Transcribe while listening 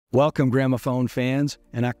Welcome, Gramophone fans.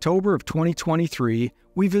 In October of 2023,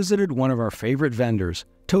 we visited one of our favorite vendors,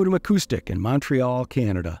 Totem Acoustic in Montreal,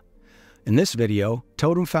 Canada. In this video,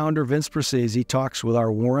 Totem founder Vince Bruzzese talks with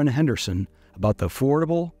our Warren Henderson about the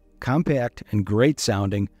affordable, compact, and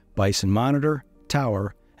great-sounding Bison Monitor,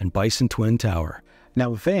 Tower, and Bison Twin Tower.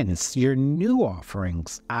 Now, Vince, your new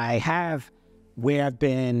offerings, I've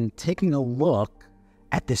been taking a look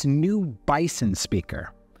at this new Bison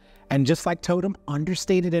speaker. And just like Totem,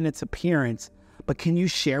 understated in its appearance, but can you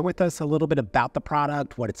share with us a little bit about the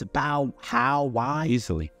product, what it's about, how, why?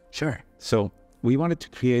 Easily. Sure. So we wanted to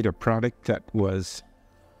create a product that was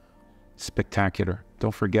spectacular.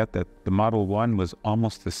 Don't forget that the Model 1 was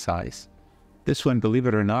almost the size. This one, believe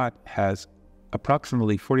it or not, has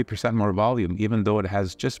approximately 40% more volume, even though it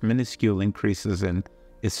has just minuscule increases in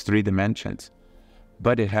its 3 dimensions.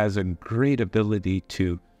 But it has a great ability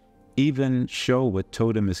to even show what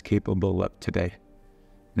Totem is capable of today.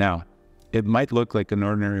 Now, it might look like an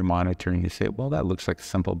ordinary monitor and you say, well, that looks like a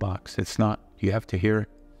simple box. It's not. You have to hear it.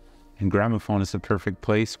 And Gramophone is a perfect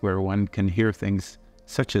place where one can hear things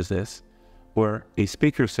such as this, or a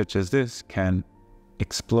speaker such as this can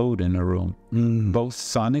explode in a room, both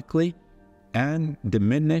sonically and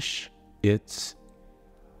diminish its,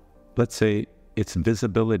 let's say, its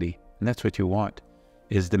visibility. And that's what you want,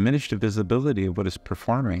 is diminish the visibility of what is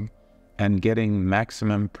performing and getting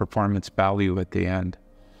maximum performance value at the end.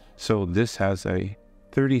 So this has a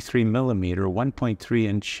 33 millimeter, 1.3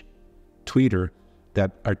 inch tweeter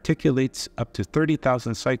that articulates up to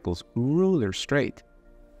 30,000 cycles, ruler straight.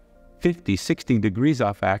 50, 60 degrees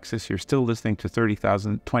off axis, you're still listening to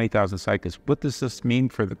 30,000, 20,000 cycles. What does this mean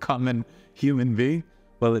for the common human being?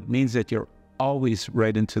 Well, it means that you're always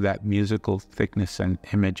right into that musical thickness and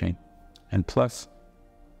imaging. And plus,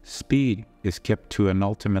 speed is kept to an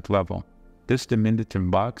ultimate level. This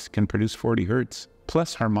diminutive box can produce 40 hertz,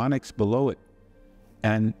 plus harmonics below it.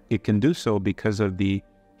 And it can do so because of the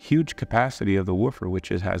huge capacity of the woofer, which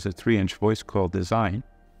has a 3-inch voice coil design.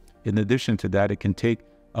 In addition to that, it can take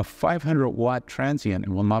a 500-watt transient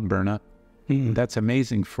and will not burn up. That's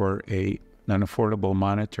amazing for an affordable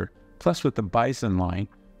monitor. Plus, with the Bison line,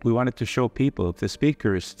 we wanted to show people if the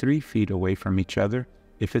speaker is 3 feet away from each other,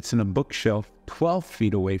 if it's in a bookshelf 12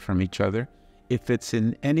 feet away from each other, if it's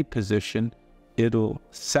in any position, it'll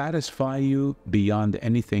satisfy you beyond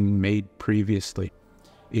anything made previously.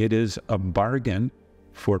 It is a bargain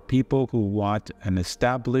for people who want an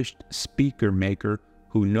established speaker maker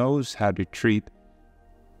who knows how to treat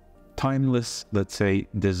timeless, let's say,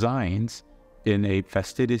 designs in a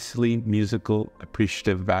fastidiously musical,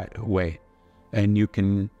 appreciative way. And you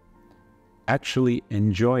can actually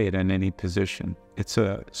enjoy it in any position. It's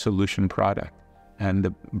a solution product. And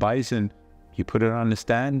the Bison, you put it on the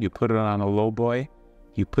stand, you put it on a lowboy,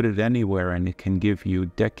 you put it anywhere and it can give you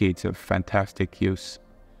decades of fantastic use.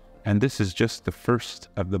 And this is just the first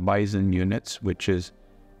of the Bison units, which is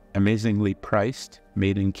amazingly priced,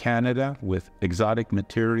 made in Canada with exotic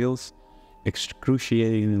materials,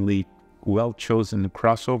 excruciatingly well-chosen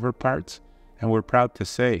crossover parts. And we're proud to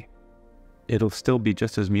say it'll still be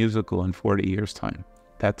just as musical in 40 years' time.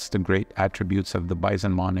 That's the great attributes of the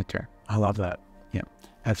Bison monitor. I love that. Yeah.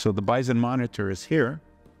 And so the Bison monitor is here.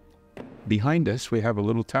 Behind us, we have a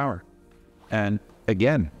little tower. And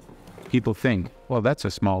again, people think, well, that's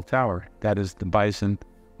a small tower. That is the Bison,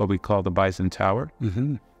 what we call the Bison Tower.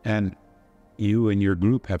 And you and your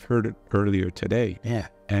group have heard it earlier today. Yeah.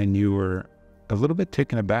 And you were a little bit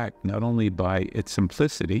taken aback, not only by its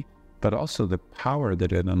simplicity, but also the power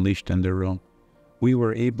that it unleashed in the room. We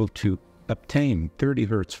were able to obtain 30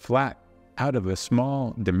 hertz flat out of a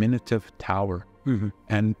small diminutive tower.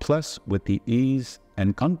 And plus, with the ease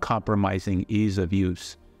and uncompromising ease of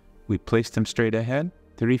use, we placed them straight ahead,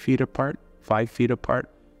 3 feet apart, 5 feet apart.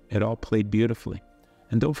 It all played beautifully.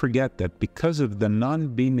 And don't forget that because of the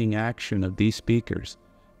non-beaming action of these speakers,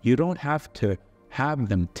 you don't have to have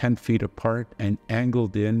them 10 feet apart and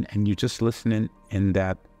angled in, and you just listen in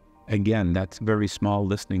that, again, that's a very small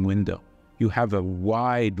listening window. You have a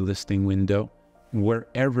wide listening window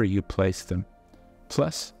wherever you place them.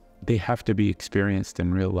 Plus, they have to be experienced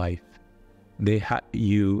in real life.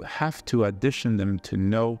 You have to audition them to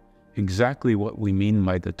know exactly what we mean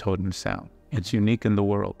by the Totem sound. It's unique in the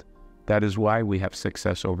world. That is why we have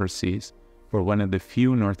success overseas. We're one of the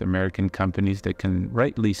few North American companies that can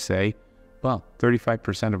rightly say, well,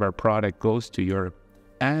 35% of our product goes to Europe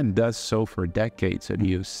and does so for decades of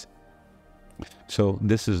use. So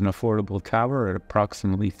this is an affordable tower at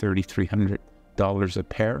approximately $3,300 a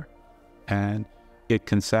pair. And it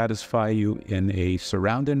can satisfy you in a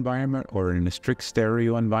surround environment or in a strict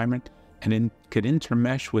stereo environment, and it could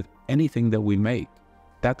intermesh with anything that we make.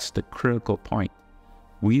 That's the critical point.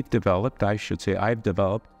 I've developed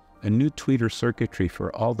a new tweeter circuitry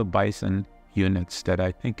for all the Bison units that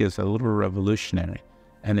I think is a little revolutionary.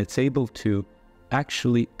 And it's able to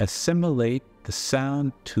actually assimilate the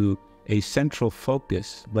sound to a central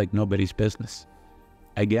focus like nobody's business.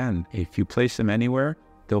 Again, if you place them anywhere,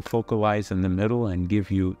 they'll focalize in the middle and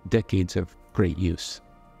give you decades of great use.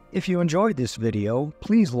 If you enjoyed this video,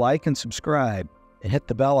 please like and subscribe, and hit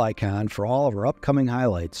the bell icon for all of our upcoming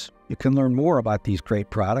highlights. You can learn more about these great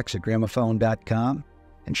products at Gramophone.com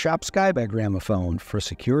and shop Sky by Gramophone for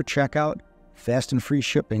secure checkout, fast and free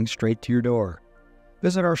shipping straight to your door.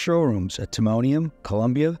 Visit our showrooms at Timonium,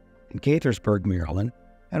 Columbia, and Gaithersburg, Maryland,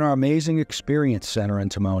 and our amazing Experience Center in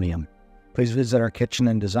Timonium. Please visit our Kitchen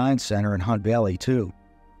and Design Center in Hunt Valley, too.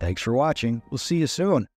 Thanks for watching. We'll see you soon.